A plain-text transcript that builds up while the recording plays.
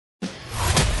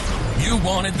You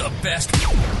wanted the best.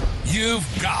 You've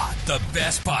got the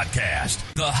best podcast,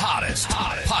 the hottest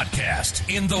podcast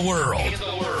in the world.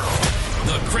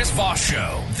 The Chris Voss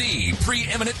Show, the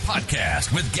preeminent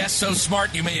podcast with guests so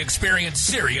smart you may experience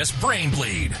serious brain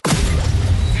bleed.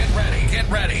 Get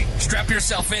ready. Strap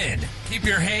yourself in. Keep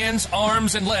your hands,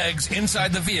 arms, and legs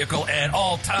inside the vehicle at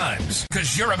all times,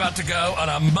 because you're about to go on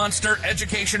a monster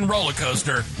education roller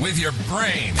coaster with your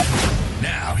brain.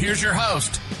 Now, here's your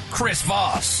host, Chris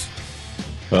Voss.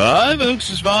 Hi, folks.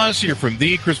 Chris Voss here from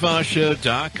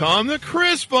thechrisvossshow.com,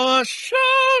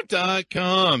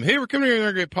 thechrisvossshow.com. Hey, we're coming here with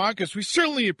a great podcast. We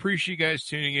certainly appreciate you guys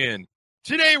tuning in.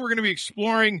 Today, we're going to be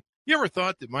exploring, you ever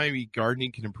thought that maybe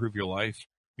gardening can improve your life?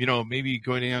 You know, maybe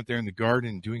going out there in the garden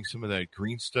and doing some of that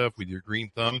green stuff with your green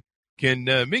thumb can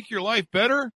make your life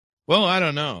better? Well, I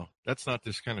don't know. That's not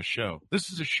this kind of show. This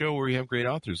is a show where we have great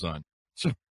authors on.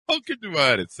 So, welcome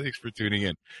to it. Thanks for tuning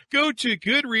in. Go to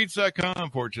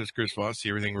goodreads.com for just Chris Voss. See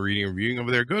everything we're reading and reviewing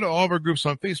over there. Go to all of our groups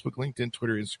on Facebook, LinkedIn,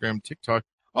 Twitter, Instagram, TikTok,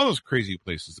 all those crazy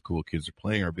places the cool kids are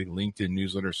playing. Our big LinkedIn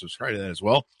newsletter. Subscribe to that as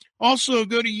well. Also,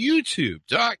 go to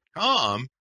youtube.com.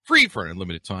 Free for an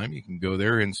unlimited time. You can go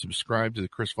there and subscribe to the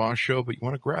Chris Voss Show, but you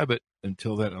want to grab it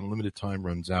until that unlimited time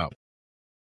runs out.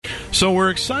 So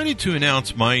we're excited to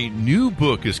announce my new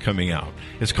book is coming out.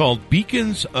 It's called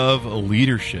Beacons of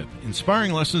Leadership,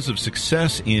 Inspiring Lessons of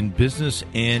Success in Business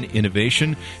and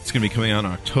Innovation. It's going to be coming out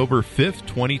on October 5th,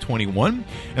 2021.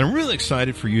 And I'm really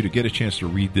excited for you to get a chance to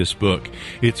read this book.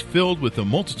 It's filled with a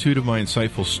multitude of my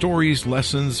insightful stories,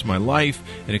 lessons, my life,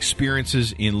 and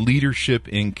experiences in leadership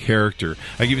and character.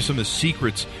 I give you some of the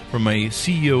secrets from my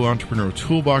CEO entrepreneur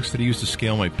toolbox that I use to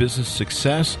scale my business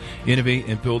success, innovate,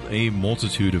 and build a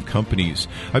multitude of companies.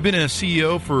 I've been a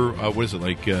CEO for,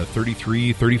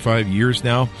 33, 35 years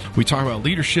now. We talk about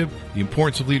leadership, the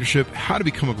importance of leadership, how to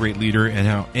become a great leader, and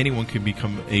how anyone can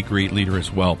become a great leader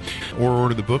as well. Or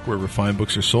order the book wherever fine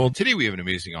books are sold. Today we have an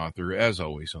amazing author, as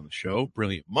always, on the show.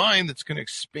 Brilliant mind that's going to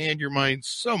expand your mind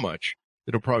so much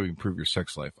that it'll probably improve your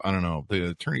sex life. I don't know. The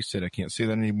attorney said I can't say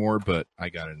that anymore, but I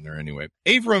got it in there anyway.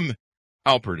 Avram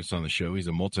Alpert is on the show. He's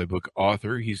a multi-book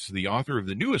author. He's the author of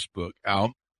the newest book out,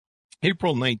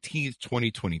 April 19th,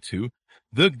 2022,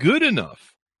 The Good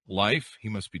Enough Life. He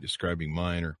must be describing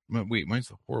mine, or wait, mine's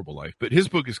The Horrible Life, but his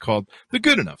book is called The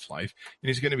Good Enough Life, and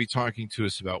he's going to be talking to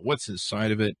us about what's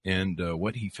inside of it and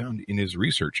what he found in his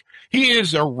research. He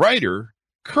is a writer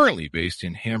currently based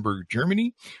in Hamburg,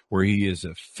 Germany, where he is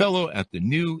a fellow at the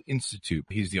New Institute.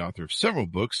 He's the author of several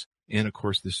books, and of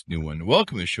course, this new one.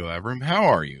 Welcome to the show, Avram. How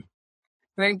are you?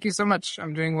 Thank you so much.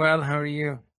 I'm doing well. How are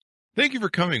you? Thank you for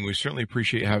coming. We certainly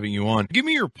appreciate having you on. Give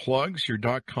me your plugs, your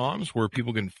 .coms, where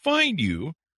people can find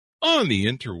you on the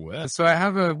interweb. So I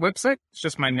have a website. It's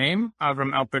just my name,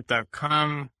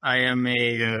 avramalpert.com. I am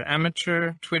a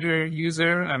amateur Twitter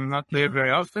user. I'm not there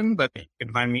very often, but you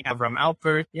can find me Avram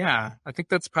Alpert. Yeah, I think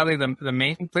that's probably the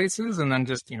main places. And then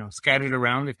just, scattered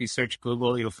around. If you search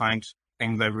Google, you'll find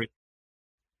things I've written.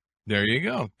 There you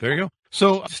go.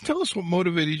 So tell us what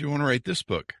motivated you want to write this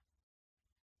book.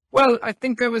 Well, I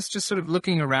think I was just sort of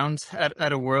looking around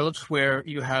at a world where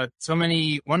you had so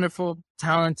many wonderful,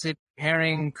 talented,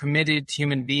 caring, committed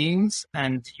human beings,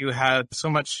 and you had so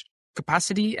much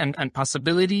capacity and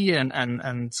possibility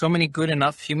and so many good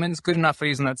enough humans. Good enough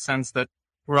is in that sense that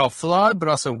we're all flawed, but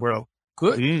also we're all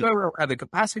good. So we have the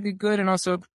capacity good, and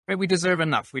also we deserve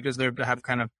enough. We deserve to have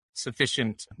kind of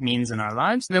sufficient means in our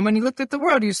lives. Then when you looked at the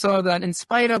world, you saw that in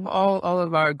spite of all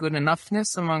of our good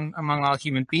enoughness among all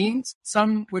human beings,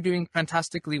 some were doing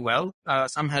fantastically well.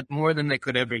 Some had more than they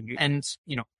could ever use. And,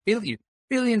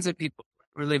 billions of people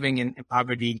were living in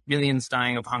poverty, millions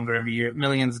dying of hunger every year,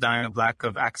 millions dying of lack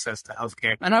of access to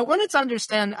healthcare. And I wanted to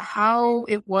understand how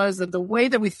it was that the way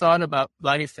that we thought about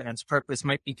life and its purpose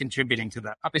might be contributing to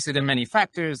that. Obviously, there are many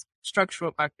factors,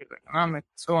 structural factors, economic,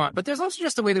 so on. But there's also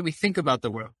just the way that we think about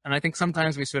the world. And I think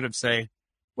sometimes we sort of say,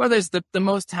 well, there's the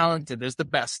most talented, there's the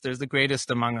best, there's the greatest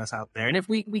among us out there. And if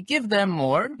we give them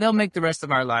more, they'll make the rest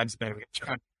of our lives better. We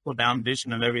have a pull down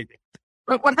vision of everything.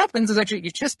 But what happens is actually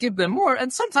you just give them more,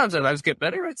 and sometimes their lives get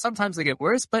better, right? Sometimes they get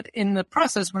worse. But in the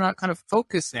process, we're not kind of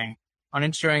focusing on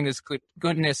ensuring this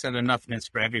goodness and enoughness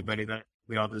for everybody that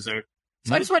we all deserve.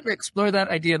 So I just wanted to explore that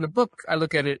idea in the book. I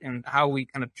look at it in how we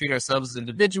kind of treat ourselves as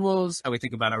individuals, how we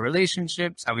think about our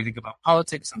relationships, how we think about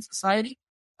politics and society,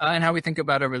 and how we think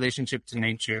about our relationship to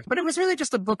nature. But it was really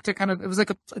just a book to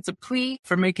it's a plea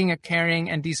for making a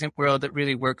caring and decent world that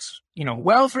really works,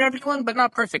 well for everyone, but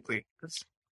not perfectly. Because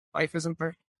life isn't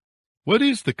perfect. What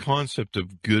is the concept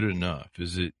of good enough?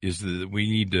 Is that we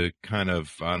need to kind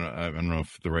of, I don't know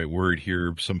if the right word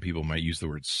here, some people might use the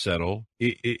word settle.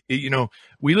 We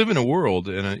live in a world,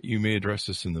 and you may address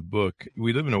this in the book,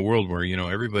 we live in a world where,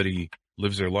 everybody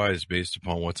lives their lives based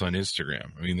upon what's on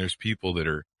Instagram. I mean, there's people that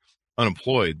are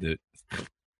unemployed that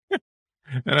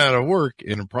and out of work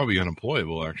and are probably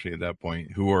unemployable actually at that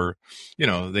point, who are,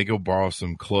 they go borrow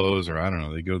some clothes, or I don't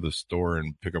know, they go to the store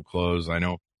and pick up clothes. I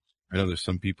know there's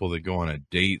some people that go on a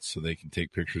date so they can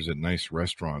take pictures at nice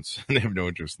restaurants and they have no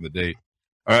interest in the date.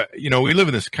 We live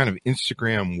in this kind of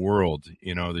Instagram world.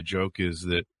 The joke is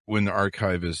that when the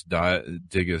archivists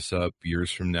dig us up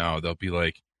years from now, they'll be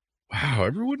like, wow,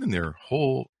 everyone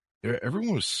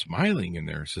was smiling in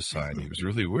their society. It was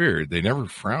really weird. They never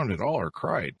frowned at all or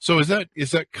cried. So is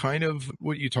that kind of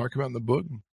what you talk about in the book?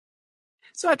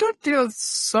 So I don't deal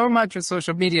so much with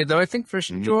social media, though. I think for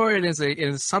sure it is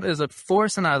a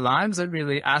force in our lives that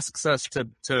really asks us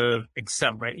to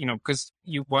excel, right? Because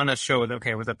you want to show that,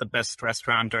 okay, I was at the best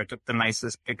restaurant, or I took the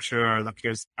nicest picture, or look,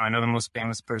 I know the most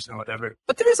famous person, or whatever.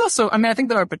 But there is also, I think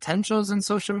there are potentials in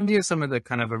social media, some of the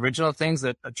kind of original things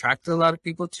that attracted a lot of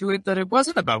people to it, that it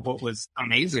wasn't about what was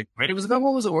amazing, right? It was about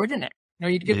what was ordinary.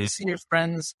 You'd get to see your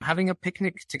friends having a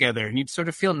picnic together, and you'd sort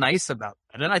of feel nice about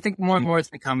that. And I think more and more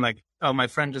it's become like, oh, my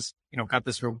friend just, got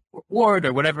this reward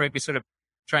or whatever. We sort of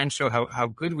try and show how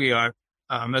good we are,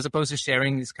 as opposed to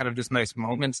sharing these kind of just nice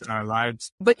moments in our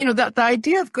lives. But, the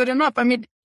idea of good enough,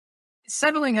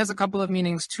 settling has a couple of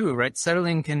meanings too, right?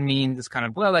 Settling can mean this kind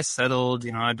of, well, I settled,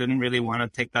 I didn't really want to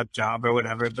take that job or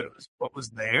whatever, but it was what was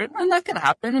there. And that can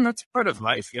happen, and that's part of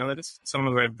life, that is some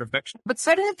of our imperfection. But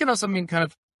settling can also mean kind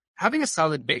of having a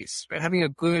solid base, right? Having a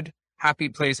good, happy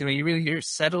place. You're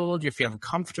settled, you're feeling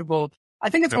comfortable.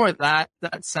 I think it's more that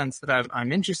sense that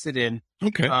I'm interested in.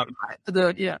 Okay.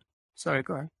 Sorry,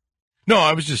 go ahead. No,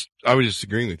 I was just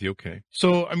agreeing with you. Okay.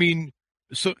 So, one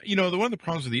of the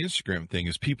problems with the Instagram thing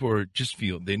is people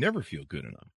they never feel good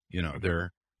enough.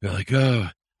 They're like, oh,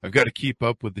 I've got to keep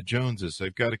up with the Joneses.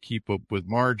 I've got to keep up with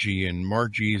Margie, and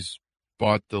Margie's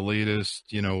bought the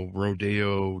latest,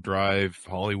 Rodeo Drive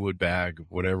Hollywood bag,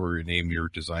 whatever you name your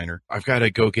designer. I've got to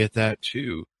go get that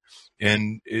too.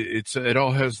 And it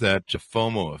all has that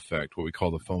FOMO effect, what we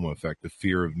call the FOMO effect, the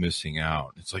fear of missing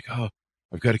out. It's like, oh,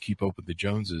 I've got to keep up with the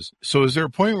Joneses. So is there a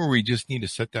point where we just need to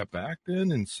set that back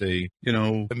then and say,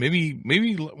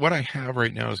 maybe what I have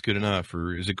right now is good enough?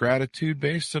 Or is it gratitude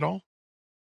based at all?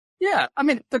 Yeah,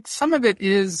 some of it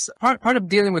is part of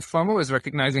dealing with FOMO is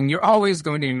recognizing you're always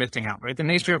going to be missing out, right? The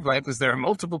nature of life is there are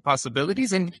multiple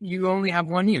possibilities, and you only have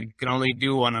one you. You can only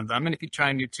do one of them. And if you try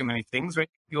and do too many things,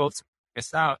 right, you also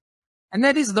miss out. And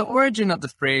that is the origin of the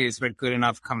phrase, right? Good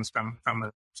enough comes from a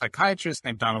psychiatrist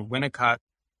named Donald Winnicott,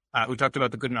 who talked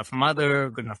about the good enough mother,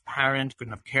 good enough parent, good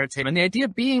enough caretaker. And the idea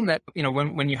being that,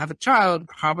 when you have a child,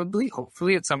 probably,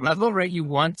 hopefully at some level, right, you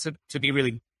want to be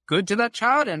really good to that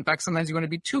child. And in fact, sometimes you want to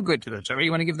be too good to that child, right?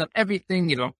 You want to give them everything.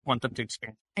 You don't want them to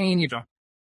experience pain. You don't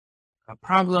have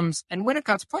problems. And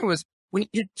Winnicott's point was, when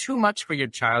you do too much for your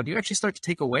child, you actually start to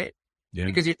take away. Yeah.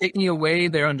 Because you're taking away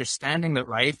their understanding that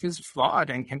life is flawed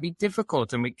and can be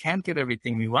difficult, and we can't get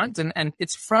everything we want. And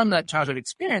it's from that childhood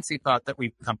experience, he thought, that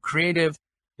we become creative,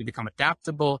 we become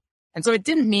adaptable. And so it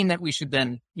didn't mean that we should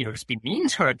then, just be mean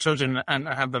to our children and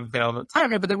have them fail all the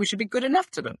time, right? But that we should be good enough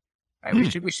to them. Right?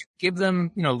 We should give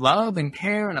them, love and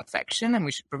care and affection, and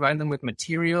we should provide them with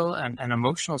material and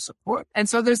emotional support. And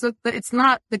so it's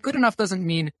not, the good enough doesn't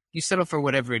mean you settle for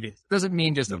whatever it is. It doesn't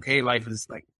mean just, okay, life is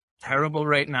like terrible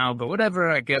right now, but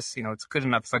whatever, I guess, it's good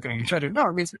enough. It's not going to try to,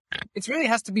 no, it really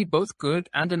has to be both good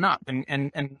and enough.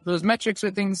 And those metrics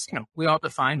are things, we all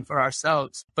define for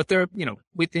ourselves, but they're,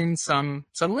 within some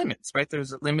limits, right?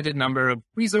 There's a limited number of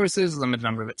resources, limited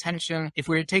number of attention. If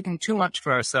we're taking too much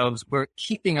for ourselves, we're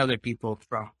keeping other people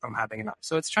from having enough.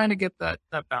 So it's trying to get that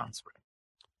balance right.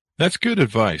 That's good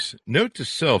advice. Note to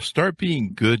self, start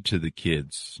being good to the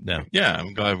kids. Now, yeah,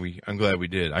 I'm glad we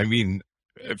did.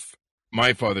 If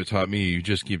my father taught me, you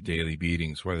just give daily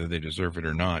beatings, whether they deserve it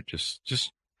or not, just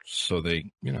so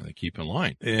they keep in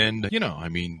line. And,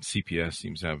 CPS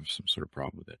seems to have some sort of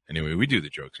problem with it. Anyway, we do the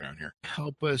jokes around here.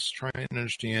 Help us try and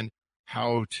understand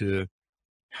how to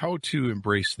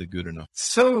embrace the good enough.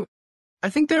 So I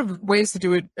think there are ways to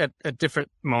do it at different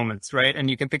moments, right? And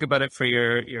you can think about it for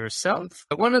yourself.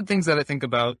 But one of the things that I think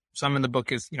about some in the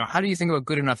book is, how do you think about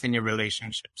good enough in your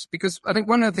relationships? Because I think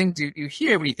one of the things you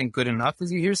hear when you think good enough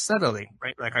is you hear settling,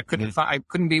 right? Like I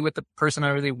couldn't be with the person I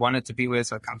really wanted to be with,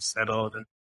 so I'm settled and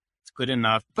it's good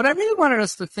enough. But I really wanted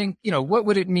us to think, what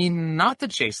would it mean not to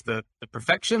chase the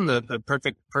perfection, the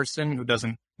perfect person who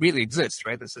doesn't really exist,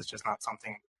 right? This is just not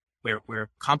something we're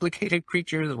complicated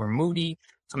creatures. We're moody.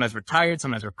 Sometimes we're tired.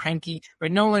 Sometimes we're cranky.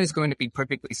 Right? No one is going to be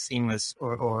perfectly seamless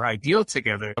or ideal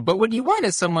together. But what you want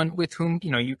is someone with whom,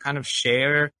 you kind of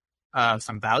share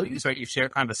some values, right? You share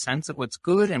kind of a sense of what's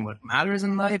good and what matters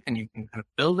in life, and you can kind of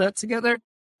build that together.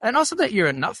 And also that you're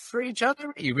enough for each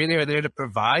other. You really are there to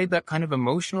provide that kind of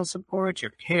emotional support.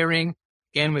 You're caring.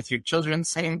 Again, with your children,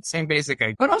 same basic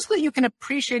idea. But also that you can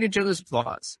appreciate each other's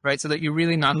flaws, right? So that you're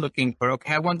really not looking for,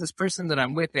 okay, I want this person that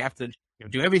I'm with, they have to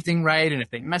do everything right. And if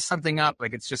they mess something up,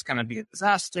 like it's just going to be a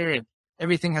disaster and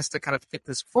everything has to kind of fit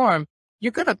this form.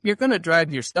 You're going to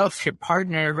drive yourself, your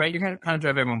partner, right? You're going to kind of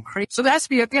drive everyone crazy. So there has to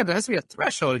be a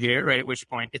threshold here, right? At which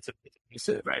point it's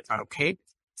abusive, right? It's not okay.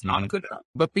 It's not good enough.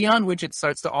 But beyond which it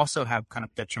starts to also have kind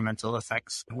of detrimental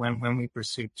effects when we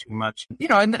pursue too much.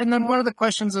 And then one of the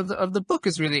questions of the book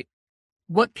is really,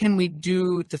 what can we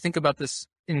do to think about this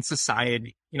in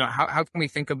society? How can we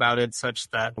think about it such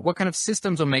that what kind of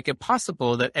systems will make it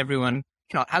possible that everyone,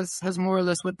 has more or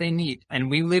less what they need?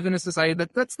 And we live in a society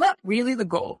that's not really the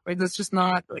goal, right? That's just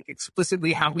not like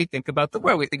explicitly how we think about the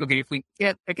world. We think, okay, if we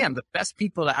get, again, the best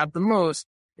people to have the most,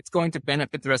 it's going to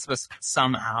benefit the rest of us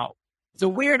somehow. It's a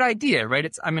weird idea, right?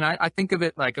 I think of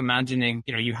it like imagining,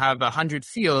 you have 100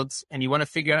 fields and you want to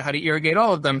figure out how to irrigate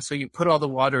all of them. So you put all the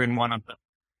water in one of them.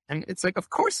 And it's like, of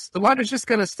course, the water's just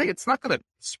going to stay. It's not going to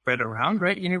spread around,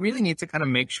 right? You really need to kind of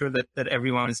make sure that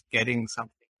everyone is getting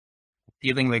something,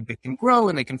 feeling like they can grow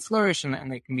and they can flourish and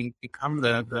they can become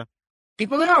the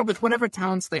people they are with whatever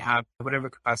talents they have, whatever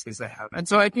capacities they have. And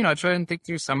so I try and think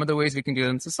through some of the ways we can do it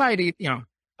in society.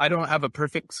 I don't have a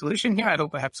perfect solution here. I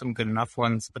don't have some good enough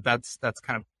ones, but that's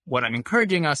kind of what I'm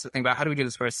encouraging us to think about. How do we do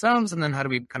this for ourselves? And then how do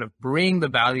we kind of bring the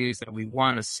values that we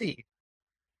want to see?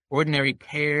 Ordinary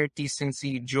care,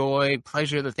 decency, joy,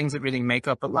 pleasure, the things that really make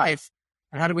up a life.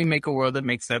 And how do we make a world that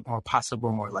makes that more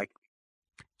possible, more likely?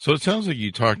 So it sounds like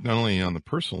you talk not only on the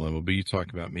personal level, but you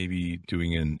talk about maybe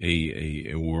doing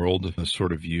a world, a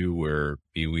sort of view where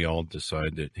we all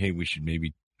decide that, hey, we should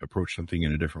maybe approach something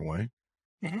in a different way.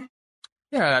 Mm-hmm.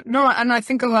 Yeah, no, and I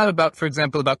think a lot about, for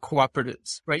example, about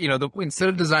cooperatives, right? Instead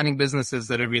of designing businesses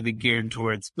that are really geared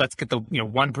towards, let's get the,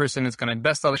 one person is going to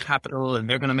invest all the capital and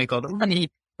they're going to make all the money,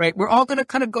 right? We're all going to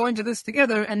kind of go into this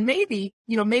together, and maybe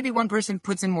one person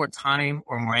puts in more time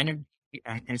or more energy.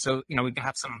 And so, we can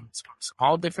have some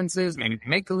small differences. Maybe they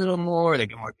make a little more, they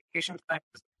get more vacation time,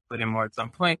 put in more at some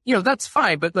point. That's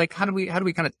fine. But like, how do we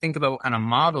kind of think about what kind of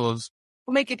models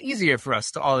will make it easier for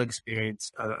us to all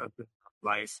experience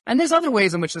life? And there's other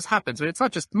ways in which this happens, but it's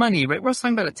not just money, right? We're also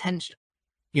talking about attention.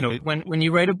 When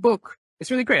you write a book,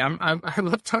 it's really great. I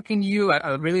love talking to you.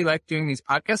 I really like doing these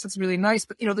podcasts. It's really nice,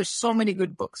 but there's so many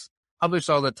good books published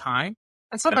all the time.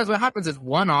 And sometimes what happens is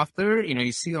one author,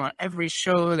 you see them on every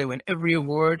show, they win every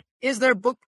award. Is their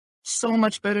book so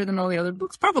much better than all the other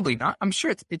books? Probably not. I'm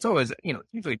sure it's always,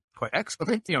 usually quite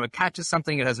excellent. It catches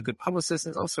something, it has a good publicist.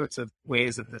 There's all sorts of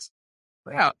ways of this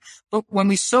play out. But when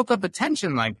we soak up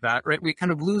attention like that, right, we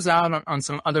kind of lose out on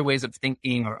some other ways of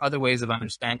thinking or other ways of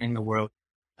understanding the world.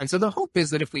 And so the hope is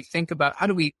that if we think about how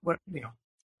do we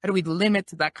limit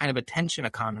that kind of attention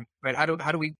economy, right? How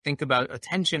do we think about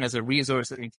attention as a resource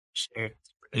that needs to be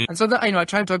shared? And so I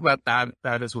try to talk about that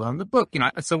as well in the book.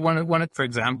 So for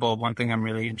example, one thing I'm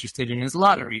really interested in is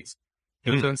lotteries.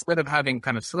 So instead of having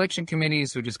kind of selection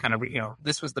committees who just kind of,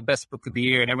 this was the best book of the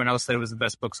year and everyone else said it was the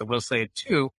best book, so we'll say it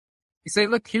too. You say,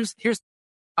 look, here's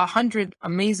 100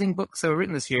 amazing books that were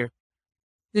written this year.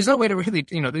 There's no way to really,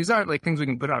 these aren't like things we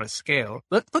can put on a scale.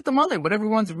 Let's put them all in, whatever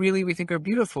ones really we think are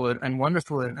beautiful and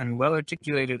wonderful and well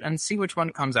articulated, and see which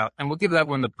one comes out. And we'll give that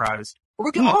one the prize. Or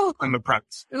we'll give all of them a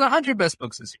prize. There's 100 best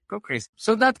books this year. Go crazy.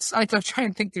 So I try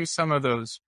and think through some of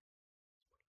those.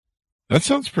 That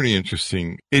sounds pretty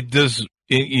interesting. It does,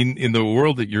 in the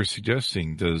world that you're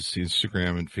suggesting, does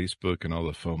Instagram and Facebook and all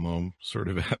the FOMO sort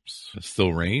of apps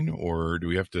still reign, or do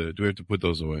we have to put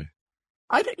those away?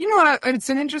 It's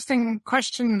an interesting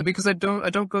question because I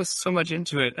don't go so much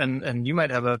into it, and you might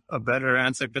have a better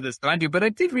answer for this than I do. But I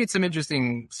did read some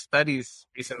interesting studies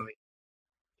recently.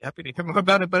 Happy to hear more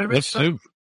about it. But Let's do.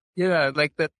 Yeah,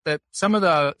 like that some of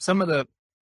the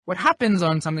what happens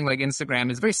on something like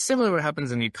Instagram is very similar to what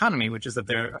happens in the economy, which is that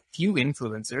there are a few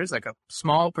influencers, like a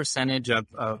small percentage of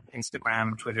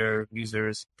Instagram, Twitter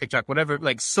users, TikTok, whatever,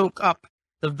 like soak up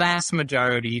the vast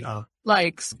majority of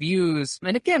likes, views.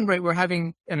 And again, right, we're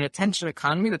having an attention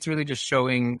economy that's really just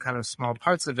showing kind of small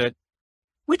parts of it,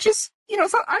 which is,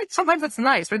 sometimes that's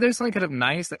nice, right? There's something kind of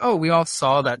nice, like, oh, we all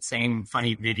saw that same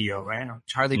funny video, right?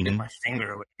 Charlie bit my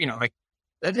finger, like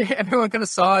everyone kind of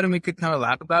saw it and we could kind of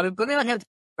laugh about it. But then I had,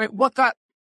 right, what got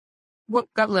what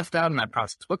got left out in that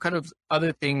process? What kind of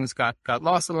other things got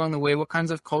lost along the way? What kinds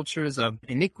of cultures of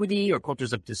iniquity or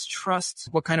cultures of distrust?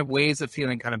 What kind of ways of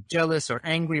feeling kind of jealous or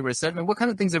angry, resentment? What kind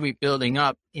of things are we building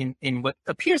up in what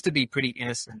appears to be pretty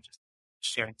innocent, just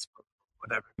sharing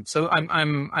whatever? So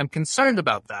I'm concerned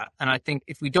about that. And I think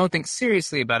if we don't think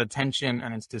seriously about attention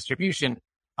and its distribution,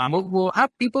 we'll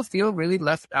have people feel really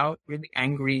left out, really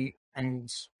angry,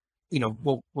 and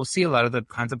we'll see a lot of the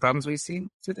kinds of problems we see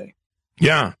today.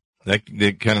 Yeah,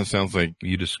 that kind of sounds like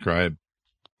you describe,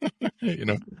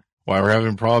 why we're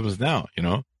having problems now.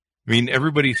 I mean,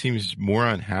 everybody seems more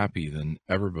unhappy than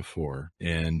ever before,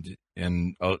 and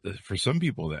for some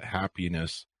people, that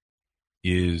happiness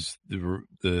is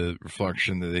the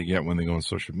reflection that they get when they go on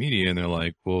social media, and they're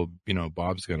like, well,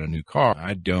 Bob's got a new car,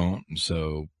 I don't, and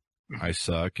so I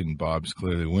suck, and Bob's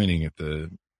clearly winning at the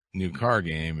new car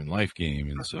game and life game,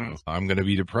 and so I'm going to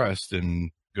be depressed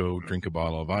and go drink a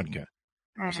bottle of vodka.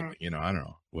 Or something, I don't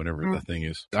know, whatever the thing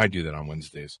is. I do that on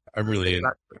Wednesdays. I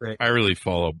really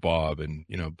follow Bob, and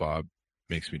Bob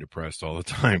makes me depressed all the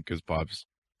time because Bob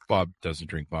doesn't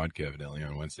drink vodka evidently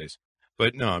on Wednesdays.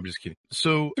 But no, I'm just kidding.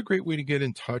 So it's a great way to get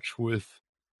in touch with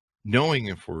knowing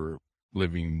if we're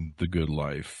living the good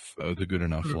life, the good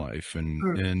enough life,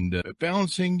 and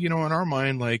balancing, in our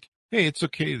mind, like, hey, it's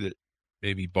okay that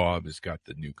maybe Bob has got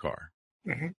the new car.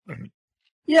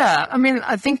 Yeah, I mean,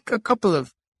 I think a couple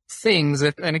of things,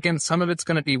 and again, some of it's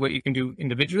going to be what you can do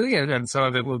individually, and some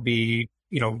of it will be,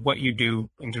 what you do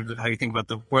in terms of how you think about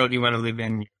the world you want to live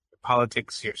in, your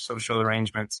politics, your social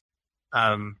arrangements.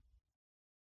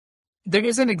 There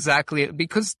isn't exactly,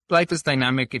 because life is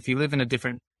dynamic. If you live in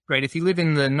if you live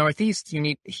in the Northeast, you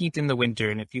need heat in the winter.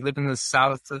 And if you live in the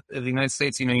South of the United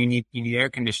States, you need air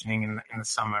conditioning in the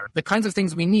summer. The kinds of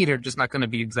things we need are just not going to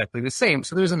be exactly the same.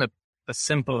 So there isn't a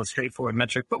simple, straightforward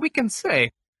metric, but we can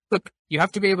say, look, you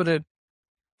have to be able to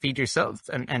feed yourself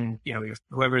and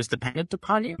whoever is dependent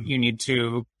upon you. You need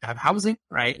to have housing,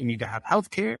 right? You need to have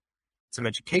healthcare, some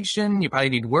education. You probably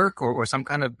need work or some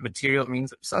kind of material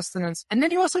means of sustenance. And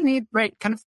then you also need, right,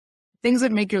 kind of things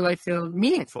that make your life feel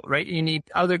meaningful, right? You need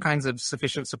other kinds of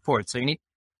sufficient support. So you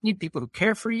need people who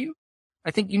care for you. I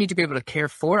think you need to be able to care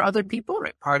for other people,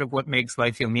 right? Part of what makes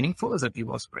life feel meaningful is that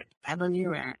people also depend on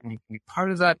you and you can be part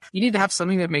of that. You need to have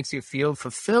something that makes you feel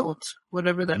fulfilled,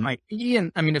 whatever that might be.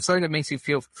 And I mean, if something that makes you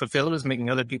feel fulfilled is making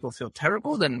other people feel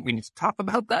terrible, then we need to talk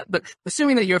about that. But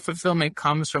assuming that your fulfillment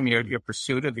comes from your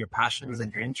pursuit of your passions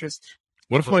and your interests.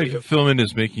 What if my fulfillment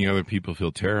is making other people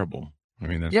feel terrible? I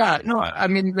mean,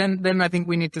 then I think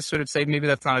we need to sort of say maybe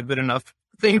that's not a good enough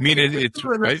thing. I mean,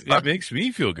 it makes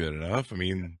me feel good enough. I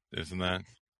mean, isn't that?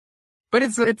 But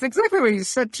it's exactly what you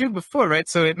said too before, right?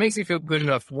 So it makes you feel good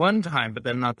enough one time, but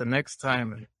then not the next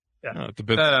time. And, yeah. No, it's a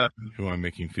bit who I'm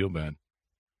making feel bad.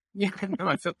 Yeah, no,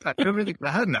 I feel really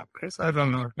bad now, Chris. I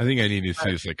don't know. I think I need to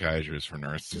see a psychiatrist for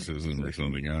narcissism or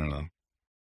something. I don't know.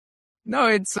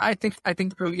 No, I think,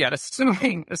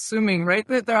 assuming, right,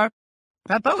 that there are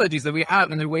pathologies that we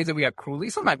have and there are ways that we act cruelly,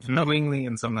 sometimes knowingly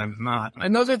and sometimes not.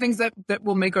 And those are things that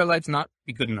will make our lives not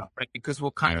be good enough, right? Because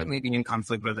we'll constantly be in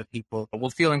conflict with other people.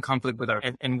 We'll feel in conflict with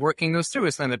and working those through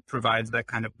is something that provides that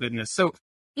kind of goodness. So,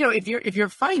 if you're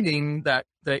finding that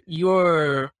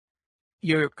you're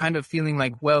kind of feeling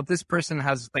like, well, this person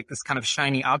has like this kind of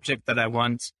shiny object that I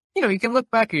want, you can look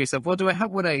back at yourself. Well, do I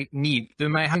have what I need?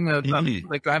 Do I have do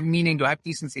I have meaning? Do I have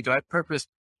decency? Do I have purpose?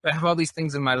 Do I have all these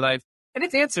things in my life? And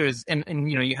if the answer is,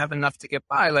 and you have enough to get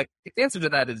by, like if the answer to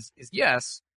that is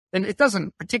yes, then it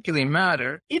doesn't particularly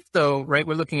matter. If though, right,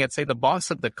 we're looking at, say, the boss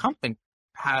of the company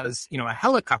has, a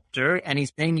helicopter and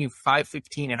he's paying you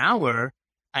 $5.15 an hour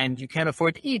and you can't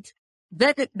afford to eat,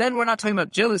 then we're not talking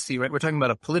about jealousy, right? We're talking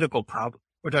about a political problem.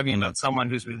 We're talking about someone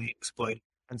who's really exploited.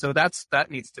 And so that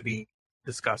needs to be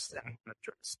discussed and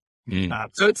addressed.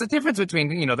 So it's the difference between,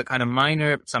 the kind of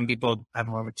minor, some people have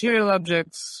more material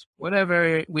objects,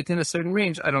 whatever, within a certain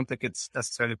range. I don't think it's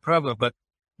necessarily a problem. But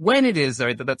when it is,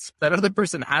 right, that other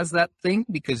person has that thing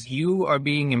because you are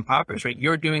being impoverished, right?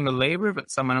 You're doing the labor,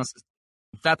 but someone else is.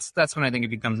 That's when I think it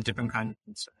becomes a different kind of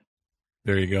concern.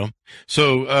 There you go.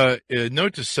 So,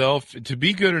 note to self, to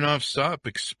be good enough, stop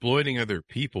exploiting other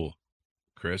people,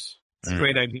 Chris. It's a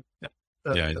great idea.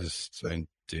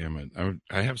 Damn it.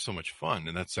 I have so much fun,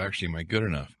 and that's actually my good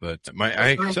enough, but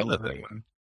I excel at that one.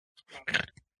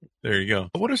 There you go.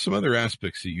 What are some other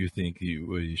aspects that you think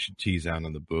you should tease out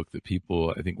in the book that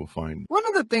people, I think, will find? One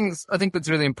of the things I think that's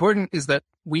really important is that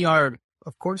we are,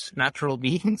 of course, natural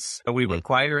beings. We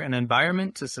require an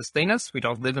environment to sustain us. We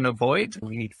don't live in a void.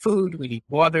 We need food. We need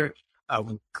water.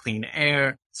 We need clean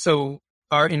air. So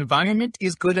our environment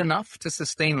is good enough to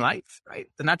sustain life, right?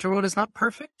 The natural world is not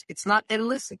perfect. It's not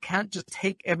endless. It can't just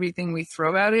take everything we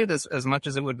throw at it as much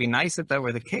as it would be nice if that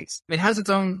were the case. It has its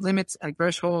own limits and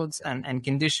thresholds and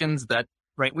conditions that,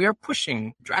 right, we are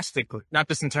pushing drastically, not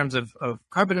just in terms of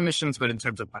carbon emissions, but in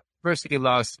terms of biodiversity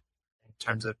loss, in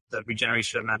terms of the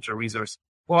regeneration of natural resource,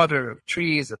 water,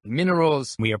 trees,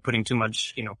 minerals. We are putting too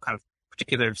much, kind of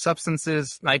particular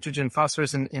substances, nitrogen,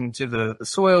 phosphorus into the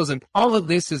soils. And all of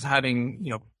this is having,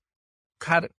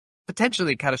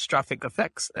 potentially catastrophic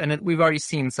effects. And we've already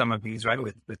seen some of these, right,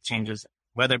 with changes,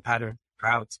 weather pattern,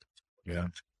 droughts,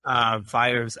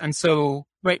 fires. And so,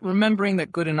 right, remembering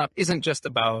that good enough isn't just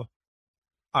about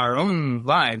our own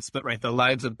lives, but right, the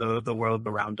lives of the world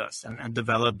around us and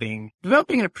developing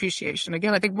an appreciation.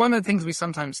 Again, I think one of the things we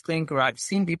sometimes think, or I've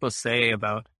seen people say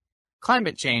about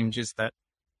climate change is that,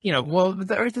 well,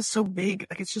 the earth is so big,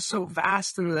 like it's just so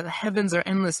vast and the heavens are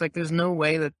endless. Like there's no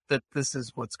way that this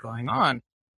is what's going on.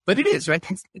 But it is, right?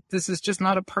 This is just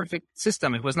not a perfect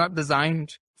system. It was not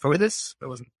designed for this. It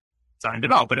wasn't designed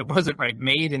at all, but it wasn't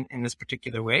made in this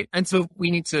particular way. And so we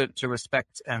need to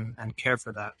respect and care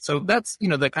for that. So that's,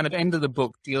 the kind of end of the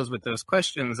book deals with those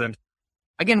questions. And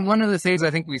again, one of the things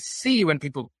I think we see when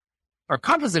people are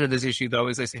cognizant of this issue, though,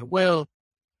 is they say, well,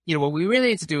 what we really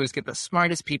need to do is get the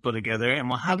smartest people together and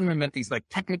we'll have them invent these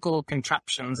technical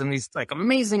contraptions and these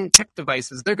amazing tech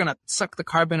devices. They're going to suck the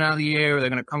carbon out of the air. They're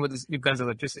going to come with these new kinds of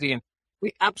electricity. And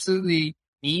we absolutely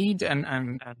need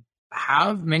and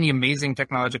have many amazing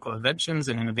technological inventions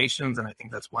and innovations. And I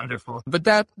think that's wonderful. But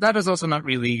that is also not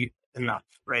really enough,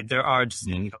 right? There are just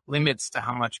limits to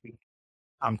how much we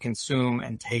consume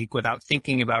and take without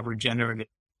thinking about regenerative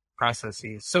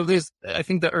processes. So I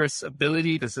think the Earth's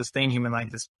ability to sustain human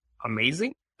life is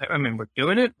amazing. I mean, we're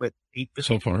doing it with 8%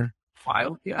 so far.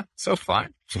 Wild, yeah, so far.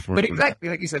 But exactly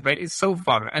like you said, right? It's so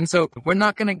far, and so we're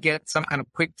not going to get some kind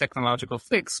of quick technological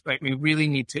fix, right? We really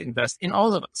need to invest in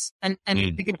all of us, and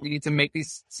again, we need to make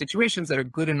these situations that are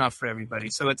good enough for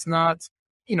everybody. So it's not,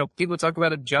 people talk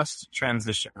about a just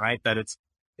transition, right? That it's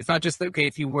not just that, okay,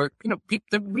 if you work,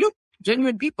 the real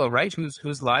genuine people, right?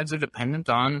 Whose lives are dependent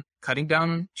on cutting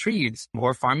down trees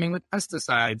or farming with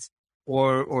pesticides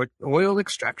or oil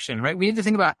extraction, right? We need to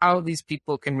think about how these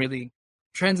people can really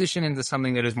transition into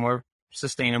something that is more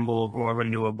sustainable, more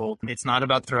renewable. It's not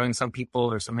about throwing some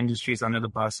people or some industries under the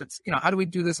bus. It's, how do we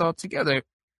do this all together?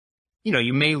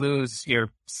 You may lose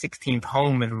your 16th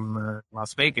home in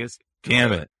Las Vegas.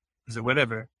 Damn it. Or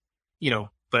whatever,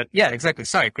 but yeah, exactly.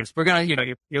 Sorry, Chris. We're going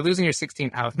to, you're losing your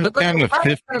 16th house. Down to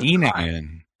 15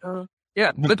 again.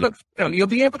 Yeah, but look, you'll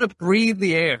be able to breathe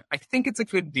the air. I think it's a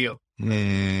good deal.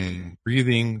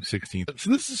 Breathing 16.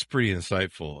 So this is pretty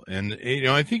insightful. And,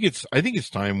 I think it's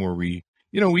time where we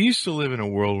used to live in a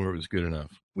world where it was good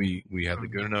enough. We had the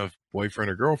good enough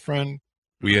boyfriend or girlfriend.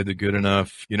 We had the good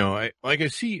enough, I'm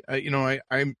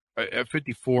at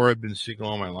 54, I've been single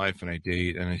all my life and I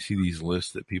date and I see these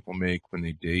lists that people make when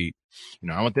they date.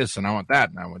 I want this and I want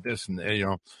that and I want this. And,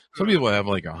 some people have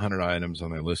 100 items on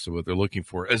their list of what they're looking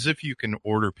for, as if you can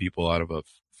order people out of a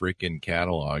freaking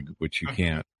catalog, which you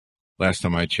can't. Last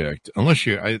time I checked, unless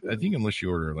you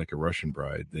order a Russian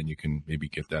bride, then you can maybe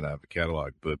get that out of a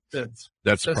catalog, but that's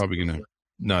probably going to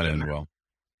not end well.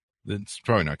 That's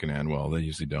probably not going to end well. They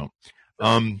usually don't.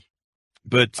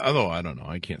 But although I don't know,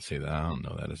 I can't say that. I don't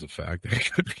know that as a fact.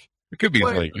 It could be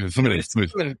somebody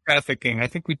trafficking. I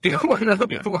think we do want another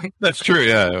point. That's true.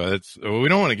 Yeah, we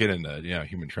don't want to get into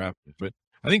human trafficking, but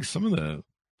I think some of the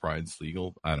bride's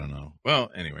legal. I don't know.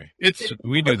 Well, anyway,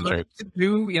 we do the jokes.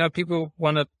 People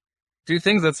want to do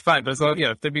things. That's fine, but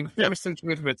if they're being forced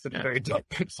into it, it's very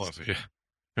dangerous.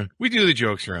 We do the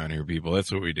jokes around here, people. That's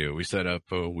what we do. We set up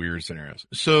weird scenarios.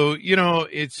 So,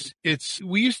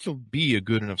 we used to be a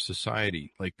good enough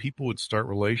society. People would start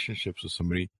relationships with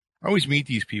somebody. I always meet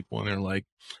these people and they're like,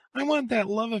 I want that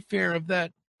love affair of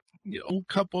that old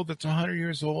couple that's 100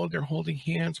 years old. They're holding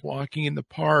hands, walking in the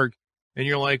park. And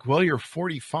you're like, well, you're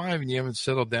 45 and you haven't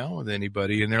settled down with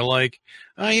anybody. And they're like,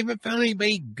 I haven't found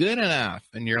anybody good enough.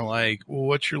 And you're like, well,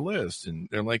 what's your list? And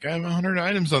they're like, I have 100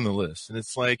 items on the list. And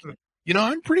it's like,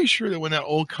 I'm pretty sure that when that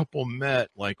old couple met,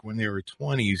 when they were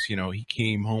 20s, he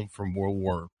came home from World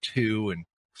War II and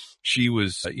she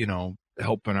was,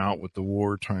 helping out with the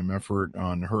wartime effort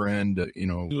on her end,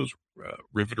 those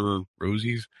Riveter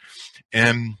Rosies.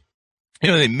 And,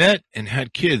 they met and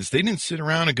had kids. They didn't sit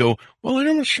around and go, well,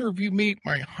 I'm not sure if you meet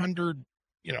my 100,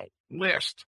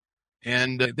 list.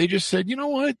 And they just said, you know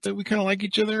what? We kind of like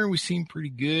each other and we seem pretty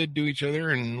good to each other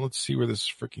and let's see where this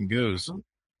freaking goes.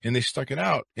 And they stuck it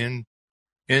out. And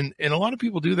And a lot of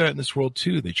people do that in this world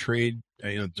too. They trade,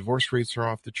 divorce rates are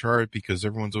off the chart because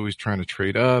everyone's always trying to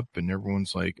trade up, and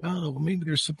everyone's like, oh, well, maybe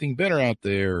there's something better out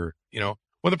there. One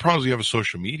of the problems we have with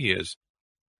social media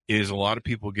is a lot of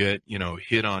people get,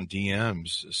 hit on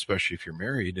DMs, especially if you're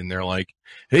married, and they're like,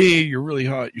 hey, you're really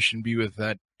hot. You shouldn't be with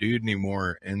that dude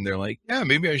anymore. And they're like, yeah,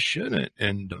 maybe I shouldn't.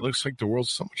 And it looks like the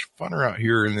world's so much funner out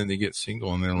here. And then they get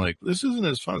single and they're like, this isn't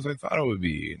as fun as I thought it would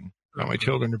be. And now my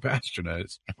children are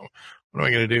bastardized. What am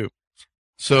I going to do?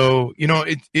 So,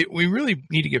 we really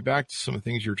need to get back to some of the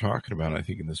things you're talking about, I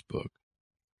think, in this book.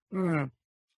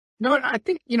 No, I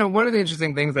think, one of the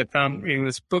interesting things I found reading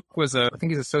this book was I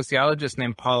think he's a sociologist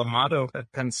named Paul Amato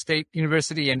at Penn State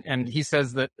University. And he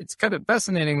says that it's kind of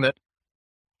fascinating that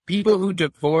people who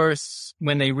divorce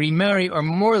when they remarry are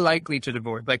more likely to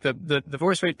divorce. Like the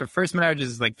divorce rate for first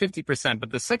marriages is like 50%,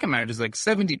 but the second marriage is like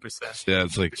 70%. Yeah,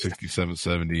 it's like 67,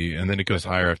 70, and then it goes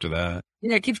higher after that.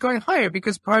 Yeah, it keeps going higher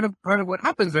because part of what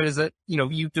happens, right, is that,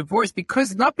 you divorce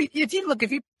because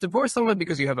if you divorce someone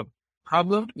because you have a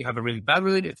problem, you have a really bad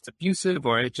relationship, it's abusive,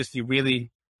 or it's just you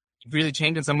really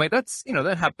changed in some way, that's,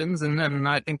 that happens, and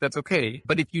I think that's okay.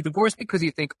 But if you divorce because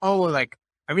you think, oh, like,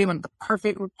 I really want the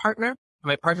perfect partner,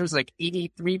 my partner's like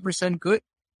 83% good,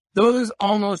 those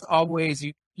almost always,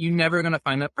 you're never going to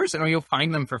find that person, or you'll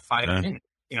find them for 5 minutes,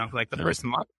 like the first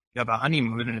month, you have a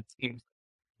honeymoon and it seems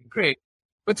great.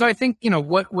 But so I think,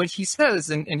 what he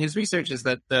says in his research is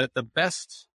that the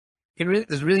best,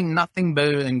 there's really nothing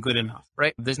better than good enough,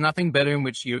 right? There's nothing better in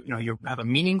which you have a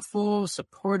meaningful,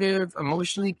 supportive,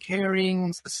 emotionally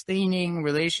caring, sustaining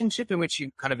relationship in which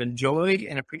you kind of enjoy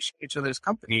and appreciate each other's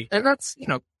company. And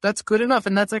that's good enough.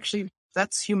 And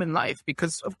that's human life,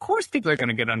 because of course people are going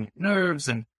to get on your nerves,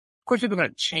 and of course people are going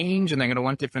to change, and they're going to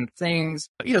want different things.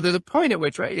 But, there's a point at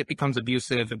which, right, it becomes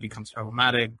abusive, it becomes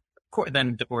problematic. Of course,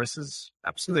 then divorce is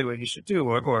absolutely what you should do,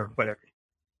 or whatever.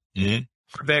 Mm-hmm.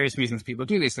 For various reasons, people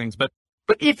do these things. But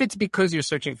if it's because you're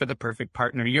searching for the perfect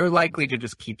partner, you're likely to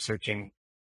just keep searching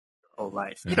your whole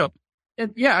life.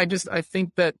 Yeah. I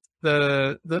think that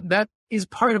that is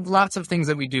part of lots of things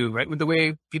that we do, right? With the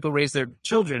way people raise their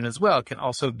children as well can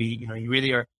also be, you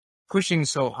really are pushing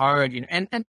so hard,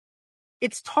 and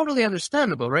it's totally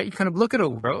understandable, right? You kind of look at a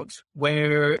world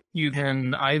where you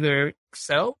can either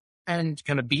excel and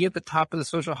kind of be at the top of the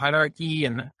social hierarchy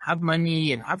and have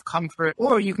money and have comfort,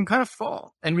 or you can kind of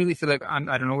fall and really feel like, I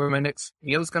don't know where my next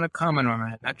meal is going to come and where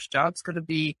my next job's going to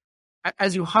be.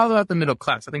 As you hollow out the middle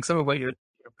class, I think some of what you're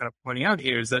kind of pointing out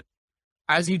here is that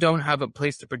as you don't have a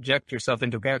place to project yourself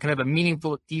into, kind of have a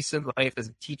meaningful, decent life as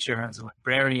a teacher, as a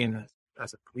librarian,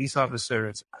 as a police officer,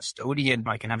 as a custodian,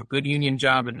 I can have a good union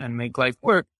job and make life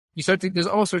work. You start to, there's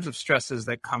all sorts of stresses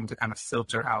that come to kind of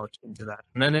filter out into that.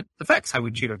 And then it affects how we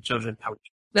treat our children.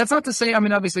 That's not to say,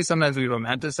 obviously sometimes we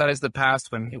romanticize the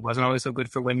past when it wasn't always so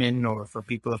good for women or for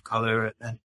people of color.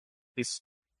 And this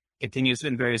continues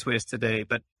in various ways today.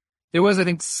 But there was, I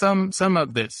think, some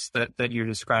of this that you're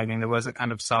describing. There was a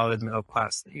kind of solid middle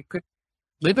class that you could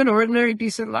live an ordinary,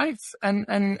 decent life.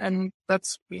 And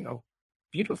that's,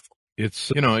 beautiful.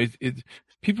 It's,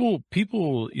 people,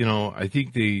 I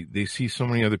think they see so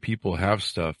many other people have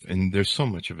stuff, and there's so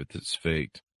much of it that's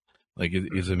faked. Like,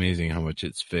 it's amazing how much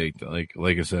it's faked. Like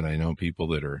I said, I know people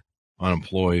that are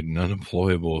unemployed and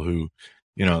unemployable who,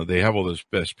 they have all those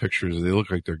best pictures. They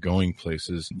look like they're going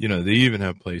places. They even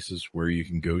have places where you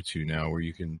can go to now where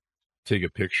you can take a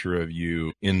picture of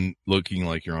you in looking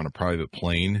like you're on a private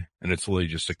plane, and it's literally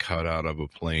just a cutout of a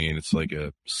plane. It's like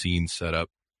a scene set up.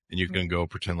 And you can go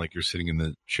pretend like you're sitting in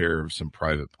the chair of some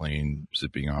private plane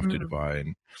zipping off to Dubai.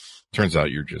 And turns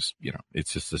out you're just,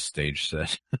 it's just a stage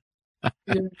set.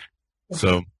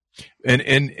 So, and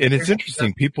it's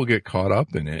interesting. People get caught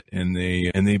up in it, and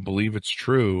they believe it's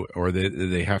true, or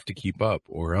they have to keep up,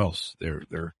 or else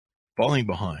they're falling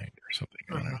behind or something.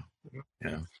 I don't know.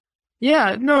 Yeah.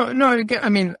 Yeah. No.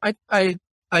 I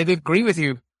agree with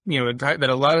you, that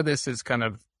a lot of this is kind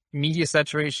of media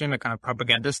saturation, a kind of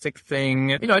propagandistic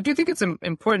thing. I do think it's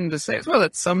important to say as well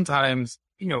that sometimes,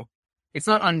 it's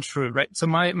not untrue, right? So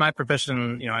my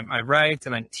profession, I write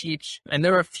and I teach, and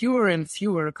there are fewer and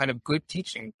fewer kind of good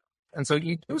teaching. And so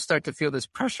you do start to feel this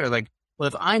pressure, like, well,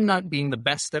 if I'm not being the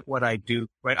best at what I do,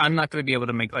 right, I'm not going to be able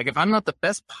to make, like, if I'm not the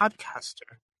best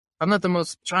podcaster, I'm not the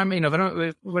most charming, if I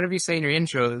don't, whatever you say in your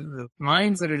intro, the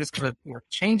minds that are just going to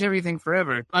change everything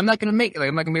forever, I'm not going to make it. Like,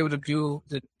 I'm not going to be able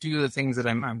to do the things that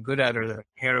I'm good at or that I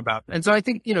care about. And so I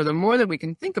think, the more that we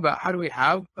can think about how do we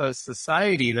have a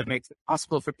society that makes it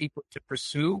possible for people to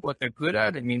pursue what they're good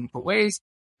at in meaningful ways.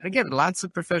 And again, lots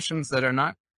of professions that are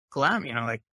not glam,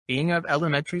 like being an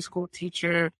elementary school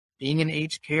teacher, being an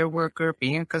aged care worker,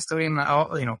 being a custodian,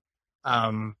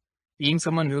 being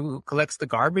someone who collects the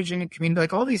garbage in a community.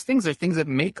 Like all these things are things that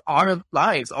make our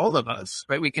lives, all of us,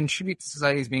 right? We contribute to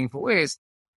society's meaningful ways.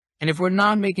 And if we're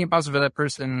not making it possible for that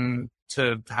person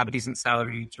to have a decent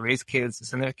salary, to raise kids, to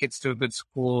send their kids to a good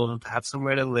school, to have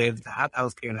somewhere to live, to have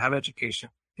healthcare, to have education,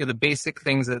 the basic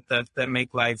things that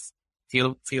make life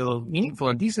feel meaningful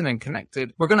and decent and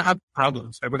connected, we're going to have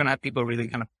problems, right? We're going to have people really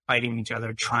kind of fighting each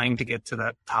other, trying to get to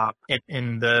that top.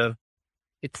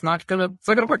 It's not going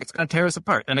to work. It's going to tear us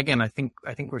apart. And again, I think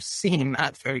we're seeing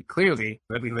that very clearly,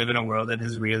 that we live in a world that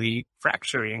is really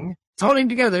fracturing. It's holding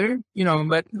together,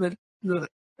 but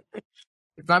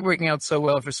it's not working out so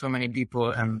well for so many people.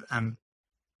 And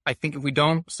I think if we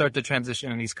don't start to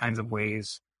transition in these kinds of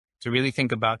ways to really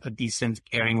think about a decent,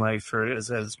 caring life for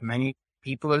as many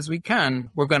people as we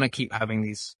can, we're going to keep having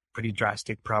these pretty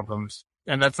drastic problems.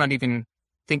 And that's not even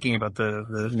thinking about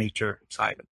the nature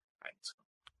side of it. Right? So.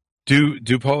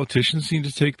 Do politicians need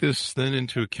to take this then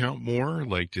into account more?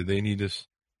 Like, do they need to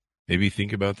maybe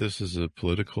think about this as a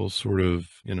political sort of,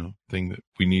 thing that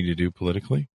we need to do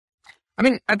politically? I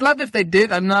mean, I'd love if they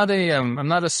did. I'm not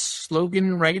a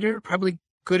slogan writer. Probably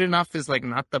good enough is like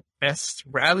not the best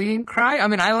rallying cry. I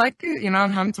mean, I like it,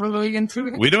 I'm totally into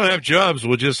it. We don't have jobs.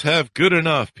 We'll just have good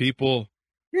enough, people.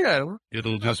 Yeah.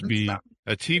 It'll just be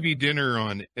a TV dinner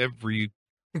on every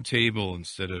table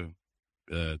instead of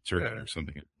turkey or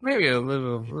something. Maybe a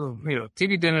little,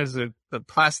 TV dinners are the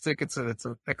plastic. It's a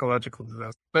ecological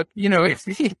disaster. But,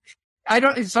 I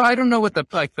don't know what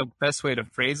the best way to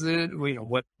phrase it,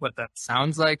 what that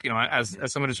sounds like, as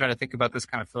someone who's trying to think about this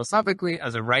kind of philosophically.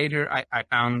 As a writer, I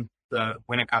found the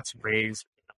Winnicott's phrase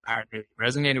really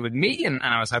resonated with me, and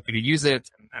I was happy to use it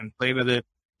and play with it.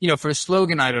 For a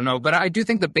slogan, I don't know, but I do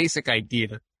think the basic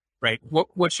idea, right?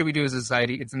 What should we do as a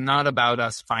society? It's not about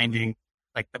us finding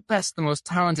like the best, the most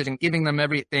talented and giving them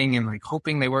everything and like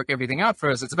hoping they work everything out for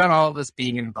us. It's about all of us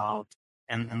being involved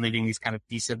and living these kind of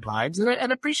decent lives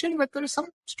and appreciating that there's some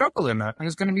struggle in that. And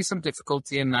there's going to be some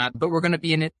difficulty in that, but we're going to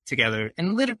be in it together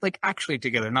and actually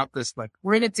together, not this, like,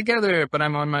 we're in it together, but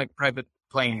I'm on my private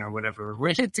plane or whatever. We're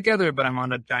in it together, but I'm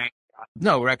on a giant yacht.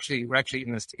 No, we're actually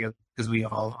in this together because we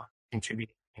all are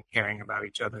contributing and caring about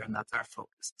each other. And that's our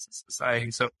focus as a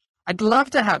society. So I'd love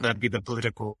to have that be the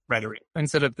political rhetoric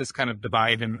instead of this kind of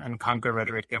divide and conquer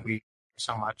rhetoric that we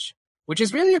so much. Which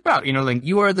is really about, like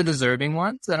you are the deserving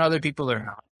ones and other people are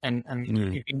not. And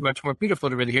it'd be much more beautiful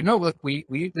to really hear, no, look,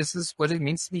 we this is what it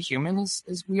means to be human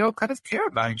is we all kind of care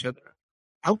about each other,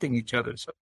 helping each other.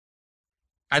 So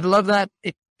I'd love that.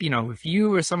 If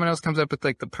you or someone else comes up with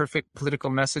like the perfect political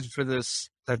message for this,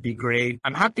 that'd be great.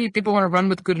 I'm happy if people want to run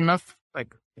with good enough,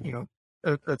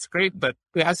 that's great, but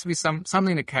there has to be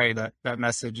something to carry that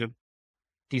message of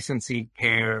decency,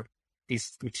 care,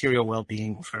 material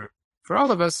well-being for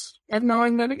all of us, and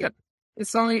knowing that again,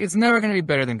 it's never going to be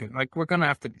better than good. Like we're going to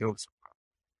have to deal with it.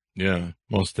 Yeah,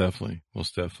 most definitely. Well,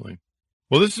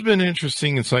 this has been an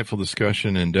interesting, insightful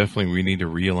discussion, and definitely we need to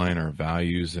realign our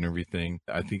values and everything.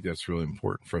 I think that's really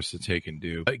important for us to take and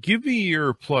do. Give me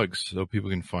your plugs so people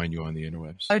can find you on the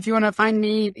interwebs. If you want to find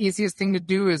me, the easiest thing to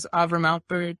do is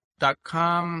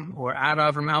avramalpert.com or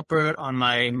 @avramalpert on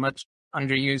my much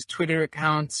underused Twitter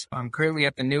accounts. I'm currently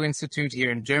at the New Institute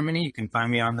here in Germany. You can find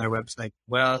me on their website.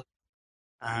 Well,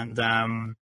 and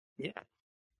I'm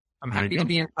happy to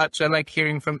be in touch. I like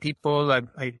hearing from people. I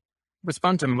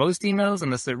respond to most emails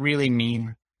unless they're really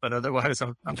mean, but otherwise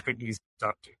I'm pretty easy to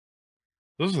talk to.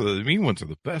 Those are the mean ones are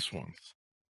the best ones.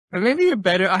 Or maybe you're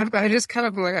better. I just kind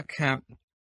of like I can't.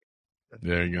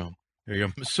 There you go.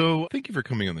 So thank you for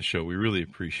coming on the show. We really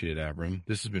appreciate it, Avram.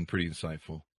 This has been pretty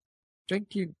insightful.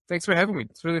 Thank you. Thanks for having me.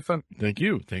 It's really fun. Thank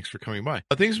you. Thanks for coming by.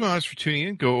 Thanks so much for tuning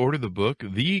in. Go order the book,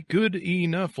 The Good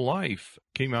Enough Life.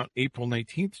 Came out April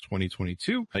 19th,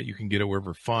 2022. You can get it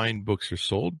wherever fine books are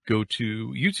sold. Go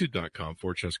to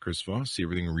youtube.com/Chris Voss. See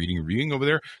everything we're reading and reviewing over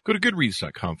there. Go to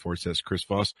goodreads.com/Chris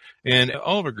Voss. And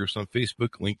all of our groups on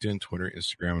Facebook, LinkedIn, Twitter,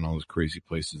 Instagram, and all those crazy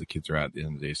places the kids are at the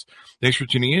end of the day. Thanks for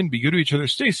tuning in. Be good to each other.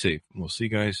 Stay safe. And we'll see you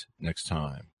guys next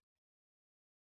time.